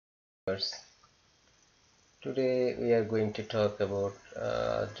Today we are going to talk about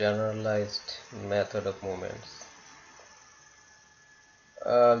generalized method of movements.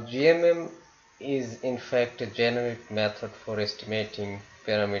 GMM is in fact a generic method for estimating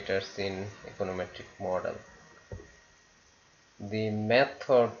parameters in econometric model. The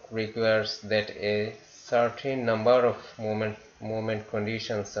method requires that a certain number of movement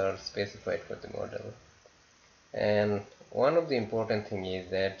conditions are specified for the model, and one of the important thing is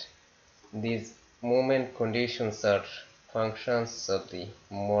that these movement conditions are functions of the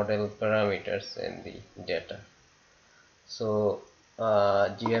model parameters and the data. So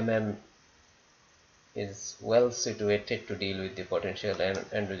GMM is well situated to deal with the potential and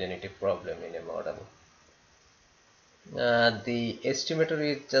androgeneity problem in a model. The estimator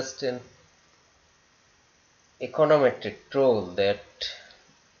is just an econometric tool that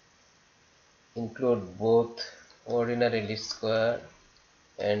include both ordinary least square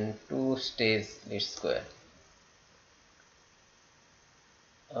and two-stage least square.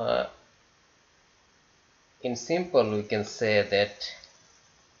 In simple, we can say that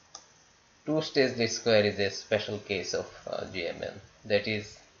two-stage least square is a special case of GMM. That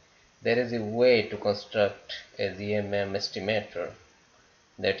is, there is a way to construct a GMM estimator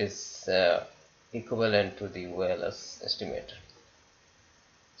that is equivalent to the Wheeler's estimator.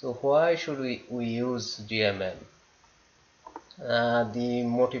 So why should we use GMM? The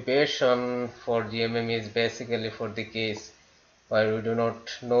motivation for GMM is basically for the case where we do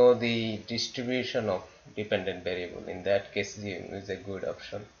not know the distribution of dependent variable. In that case, GMM is a good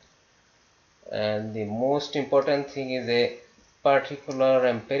option. And the most important thing is a particular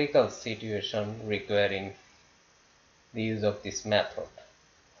empirical situation requiring the use of this method.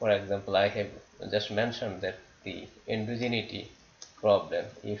 For example, I have just mentioned that the endogeneity problem,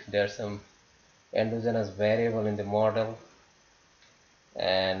 if there's some endogenous variable in the model,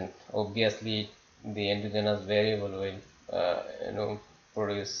 and obviously the endogenous variable will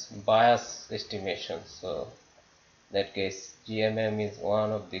produce bias estimations. So in that case, GMM is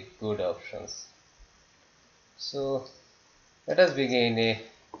one of the good options. So let us begin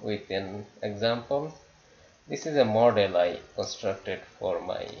with an example. This is a model I constructed for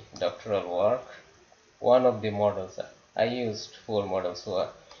my doctoral work. One of the models, I used 4 models, so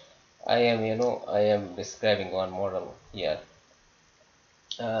I am describing one model here.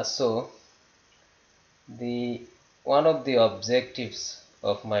 So the one of the objectives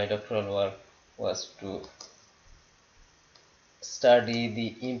of my doctoral work was to study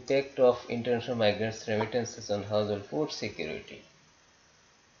the impact of international migrants' remittances on household food security.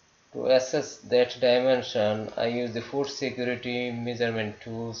 To assess that dimension, I use the food security measurement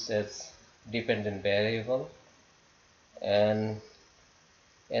tools as dependent variable and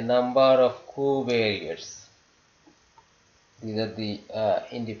a number of covariates. These are the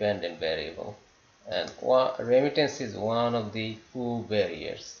independent variable, and remittance is one of the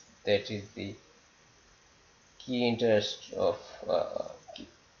covariates. That is the key interest of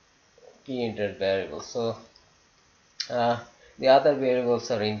key interest variable. So the other variables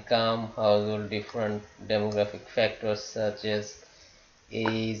are income, household, different demographic factors such as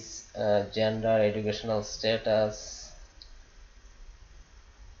age, gender, educational status,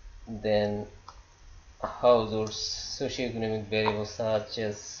 then households socioeconomic variables such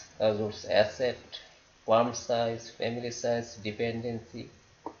as households asset, farm size, family size, dependency,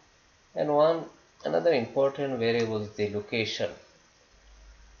 and another important variable is the location.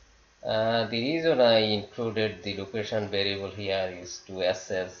 The reason I included the location variable here is to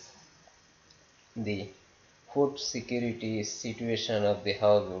assess the food security situation of the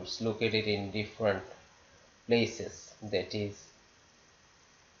households located in different places. That is,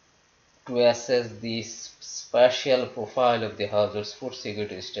 to assess the spatial profile of the household's food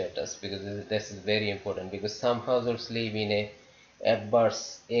security status, because this is very important, because some households live in a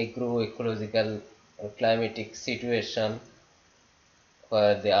adverse agroecological or climatic situation,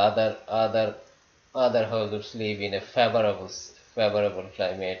 where the other households live in a favorable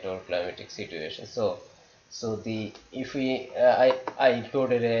climate or climatic situation. So if I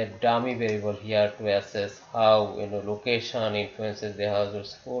included a dummy variable here to assess how location influences the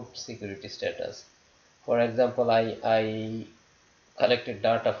household's food security status. For example, I collected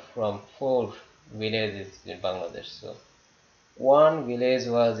data from 4 villages in Bangladesh. So one village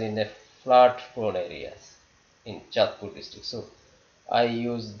was in a flood-prone areas in Chatpur district. So I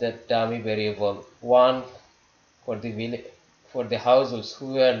used that dummy variable 1 for the households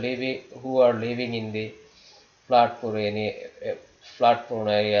who are living in the flood-prone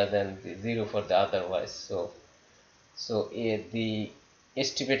areas, and 0 for the otherwise. So the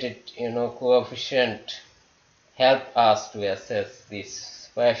estimated coefficient help us to assess this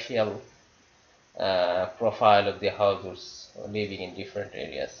spatial profile of the households living in different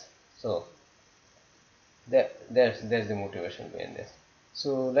areas. So there's the motivation behind this.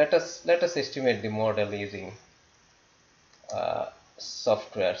 So let us estimate the model using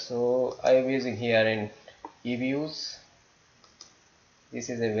software. So I am using here in EViews. This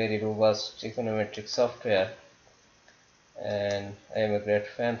is a very robust econometric software, and I am a great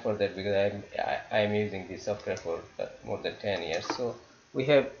fan for that because I am using this software for more than 10 years. So we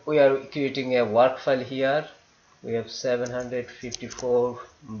are creating a work file here. We have 754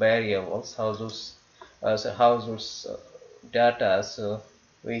 variables, households data. So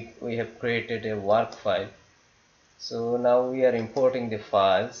we have created a work file. So now we are importing the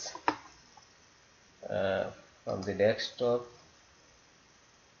files uh, from the desktop.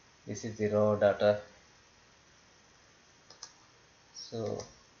 This is the raw data. So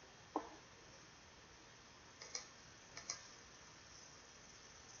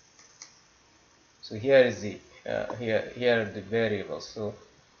here is the here are the variables. So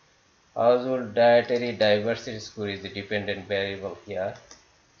household dietary diversity score is the dependent variable here.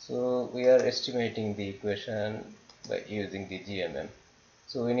 So we are estimating the equation by using the GMM.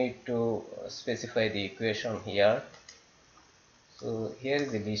 So we need to specify the equation here. So here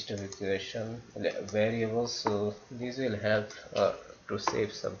is the list of equation variables. So this will help to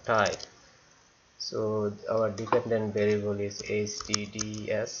save some time. So our dependent variable is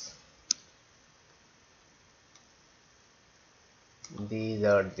HDDS. These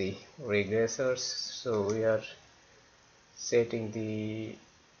are the regressors. So we are setting the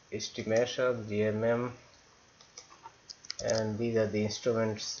estimation GMM, and these are the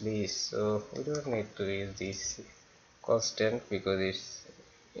instruments list. So we don't need to use this constant because its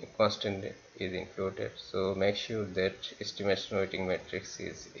constant is included. So make sure that estimation weighting matrix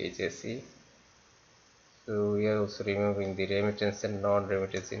is HSE. So we are also removing the remittance and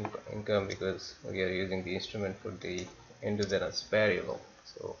non-remittance income because we are using the instrument for the endogenous variable.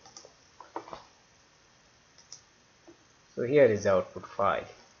 So here is the output file.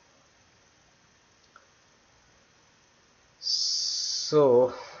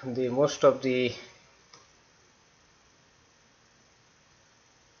 So the most of the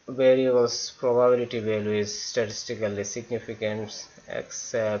variables probability value is statistically significant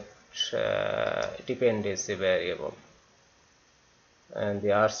except dependency variable, and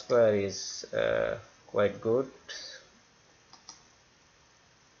the R square is quite good.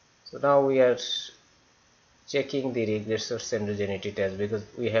 So now we are checking the regressor endogeneity test because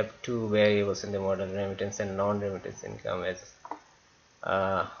we have two variables in the model, remittance and non-remittance income, as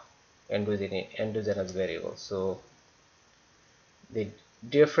endogenous variables. So the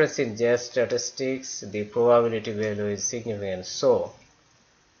difference in just statistics, the probability value is significant. So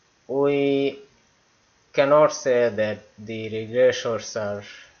we cannot say that the regressors are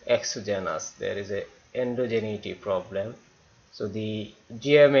exogenous. There is a endogeneity problem. So the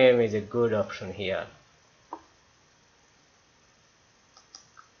GMM is a good option here.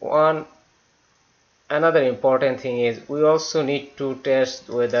 Another important thing is we also need to test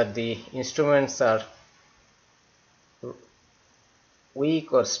whether the instruments are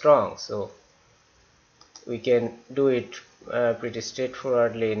weak or strong. So we can do it pretty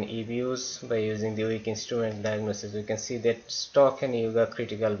straightforwardly in EViews by using the weak instrument diagnosis. We can see that stock and Yuga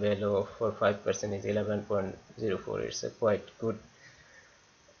critical value for 5% is 11.04. It's a quite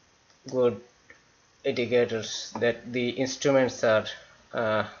good indicators that the instruments are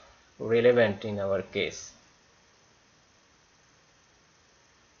relevant in our case.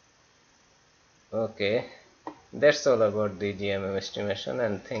 Okay, that's all about the GMM estimation,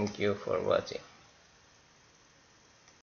 and thank you for watching.